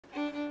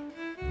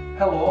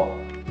Hello.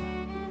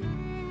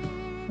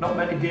 Not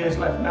many days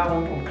left now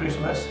until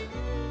Christmas.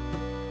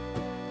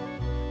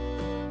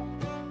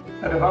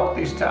 At about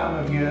this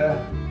time of year,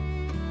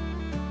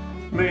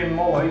 me and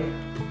Molly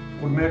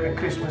would make a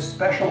Christmas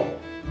special.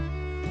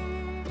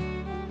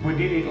 We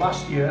did it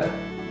last year,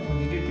 and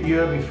we did it the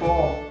year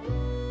before.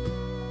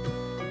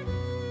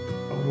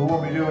 But we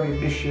won't be doing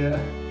it this year,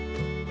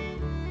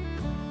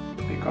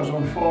 because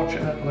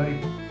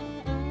unfortunately,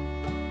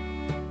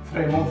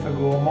 3 months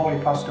ago, Molly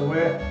passed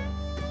away.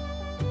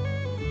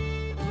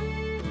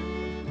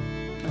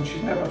 And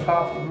she's never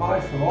far from my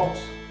thoughts.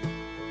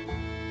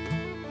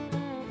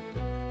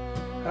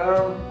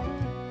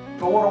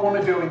 But what I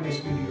want to do in this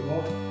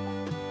video,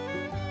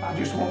 I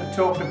just want to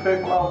talk to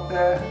people out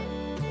there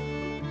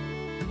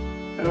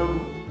who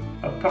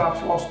have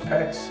perhaps lost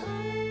pets,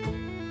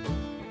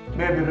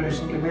 maybe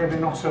recently, maybe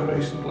not so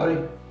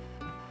recently,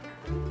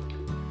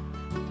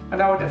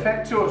 and how it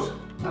affects us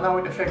and how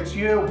it affects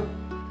you.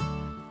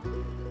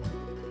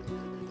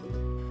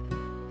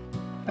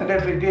 And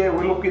every day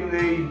we look in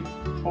the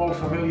old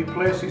familiar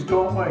places,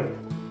 don't we?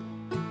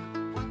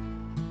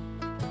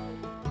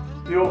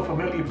 The old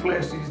familiar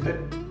places that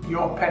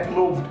your pet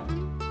loved.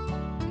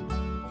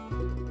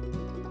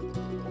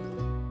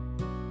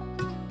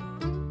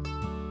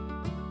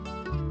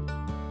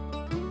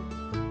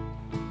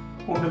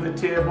 Under the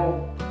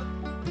table,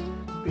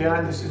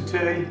 behind the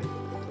settee,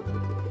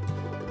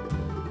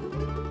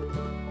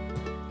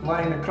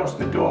 lying across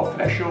the door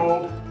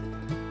threshold.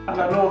 And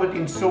I know that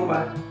in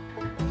summer,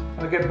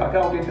 when I get back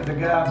out into the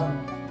garden,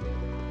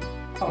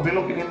 I'll be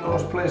looking in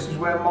those places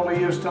where Molly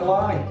used to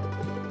lie.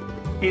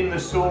 In the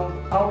sun,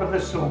 out of the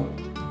sun.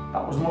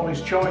 That was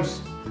Molly's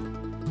choice.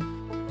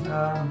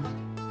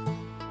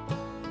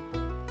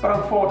 But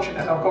I'm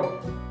fortunate, I've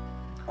got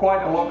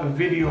quite a lot of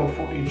video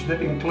footage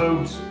that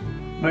includes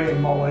me and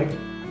Molly.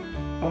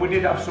 And we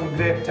did have some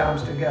great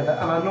times together.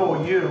 And I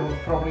know you have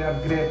probably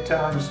had great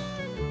times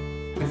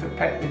with a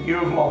pet that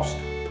you've lost.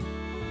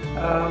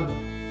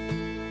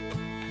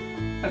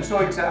 And so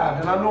it's hard.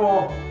 And I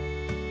know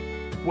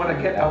when I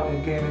get out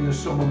again in the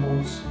summer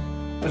months,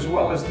 as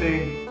well as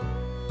the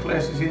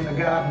places in the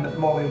garden that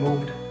Molly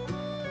loved,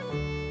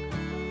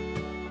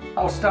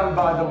 I'll stand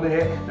by the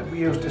lake that we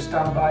used to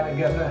stand by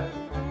together.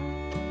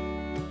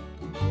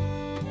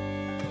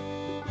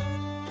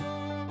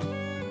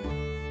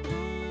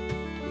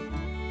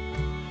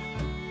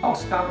 I'll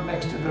stand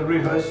next to the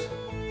rivers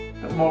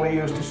that Molly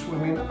used to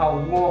swim in.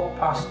 I'll walk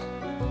past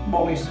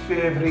Molly's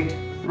favourite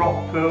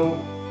rock pool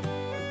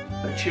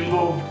that she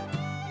loved.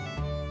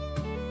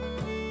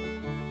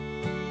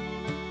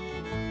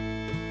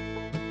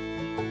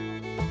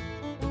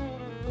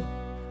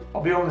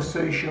 I'll be on the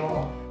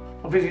seashore.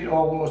 I'll visit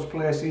all those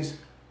places.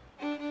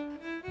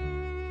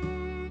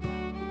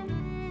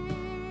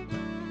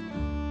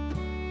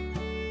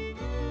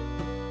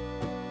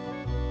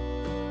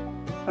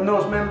 And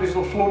those memories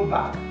will flood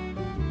back.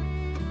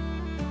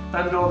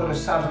 And though there are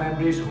sad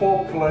memories,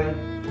 hopefully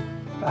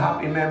the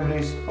happy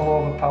memories will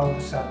overpower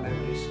the sad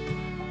memories.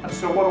 And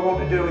so what I want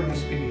to do in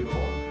this video,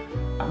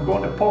 I'm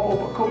going to pop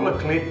up a couple of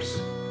clips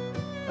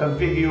of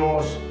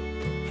videos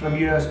from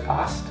years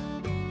past.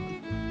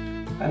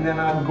 And then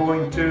I'm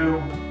going to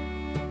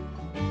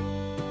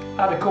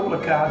add a couple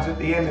of cards at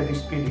the end of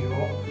this video,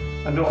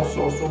 and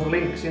also some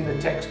links in the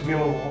text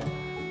below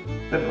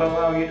that will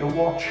allow you to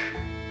watch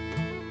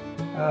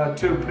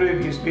 2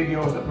 previous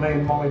videos that me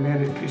and Molly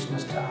made at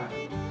Christmas time.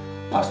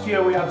 Last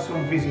year we had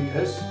some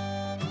visitors.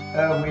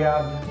 We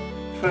had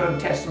Fern,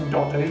 Tess and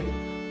Dottie.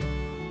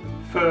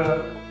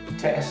 Fern,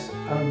 Tess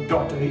and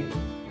Dottie.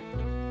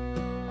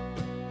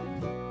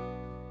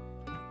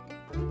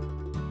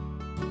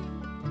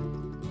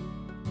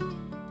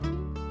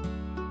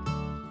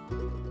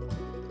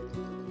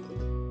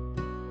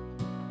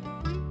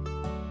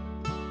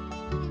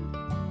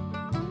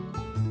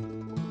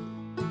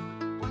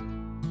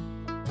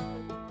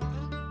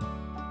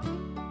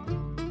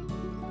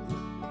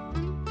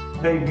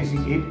 They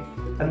visited,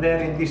 and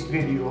they're in this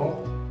video.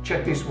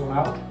 Check this one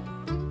out.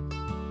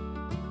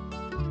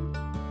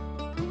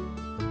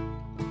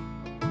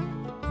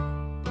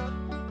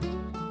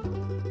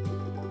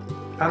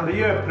 And the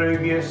year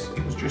previous,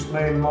 it was just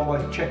me and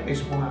Molly. Check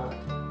this one out.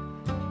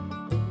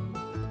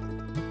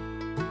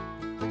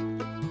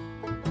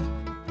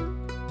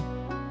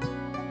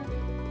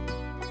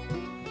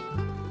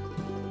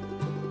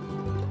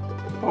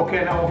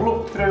 Okay, now I've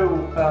looked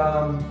through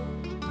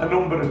a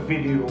number of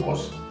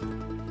videos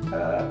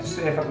to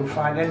see if I could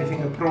find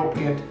anything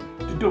appropriate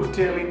to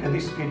dovetail into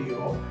this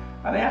video,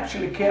 and I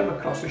actually came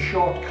across a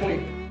short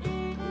clip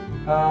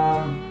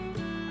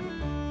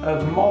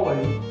of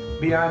Molly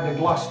behind a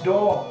glass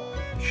door.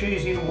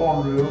 She's in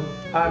one room,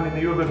 I'm in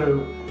the other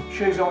room.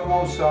 She's on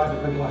one side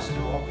of the glass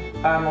door,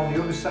 I'm on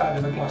the other side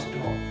of the glass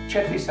door.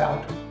 Check this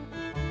out.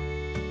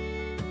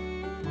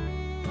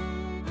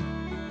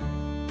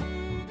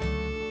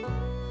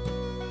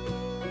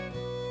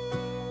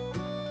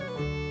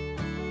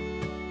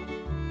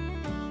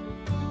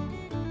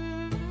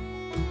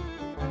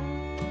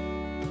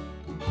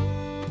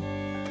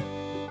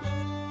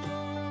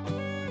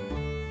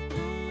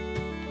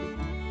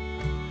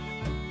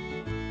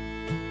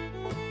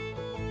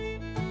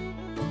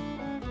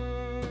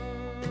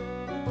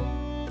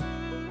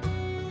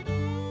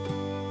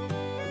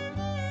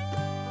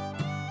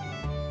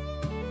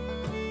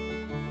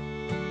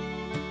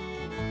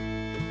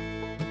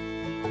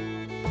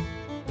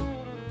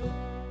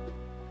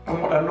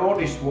 what I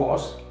noticed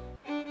was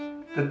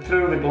that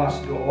through the glass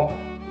door,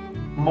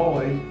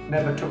 Molly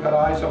never took her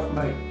eyes off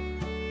me.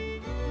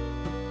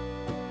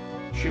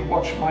 She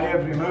watched my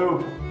every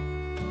move.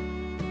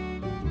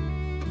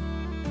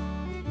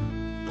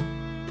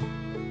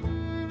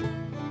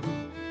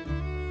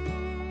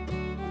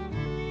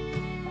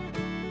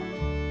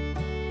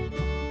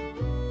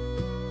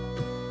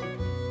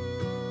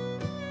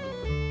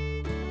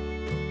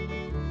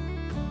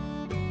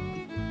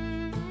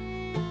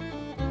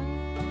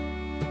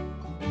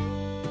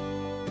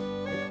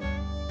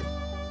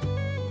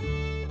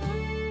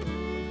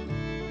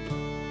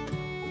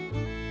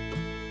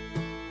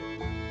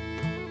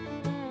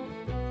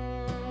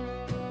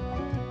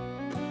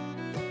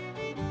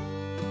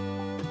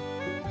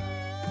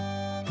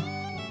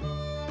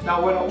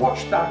 Now when I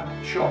watched that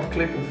short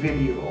clip of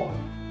video,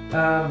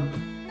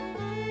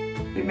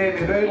 it made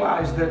me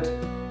realise that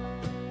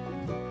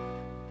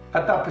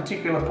at that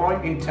particular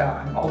point in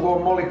time, although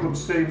Molly could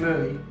see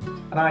me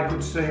and I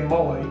could see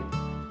Molly,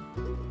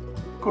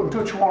 couldn't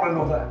touch one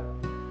another.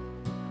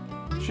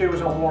 She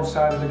was on one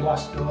side of the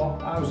glass door,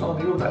 I was on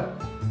the other.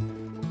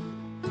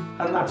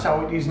 And that's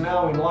how it is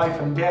now in life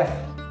and death.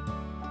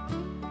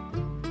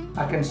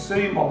 I can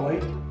see Molly,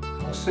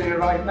 I'll see her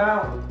right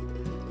now.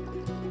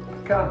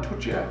 I can't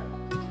touch her.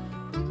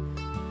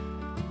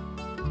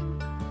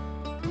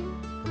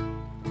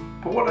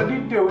 But what I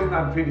did do in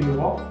that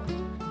video,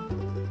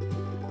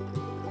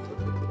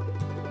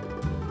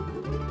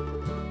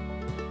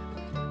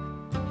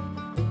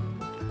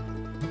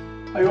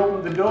 I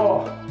opened the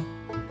door.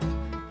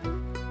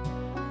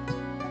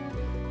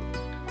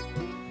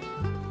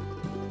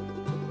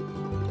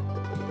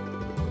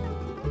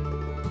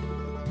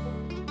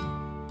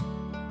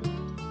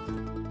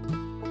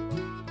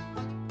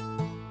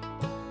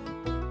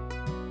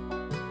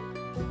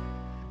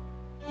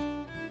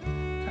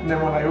 And then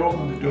when I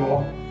opened the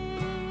door,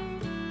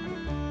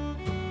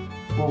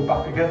 we were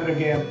back together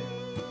again.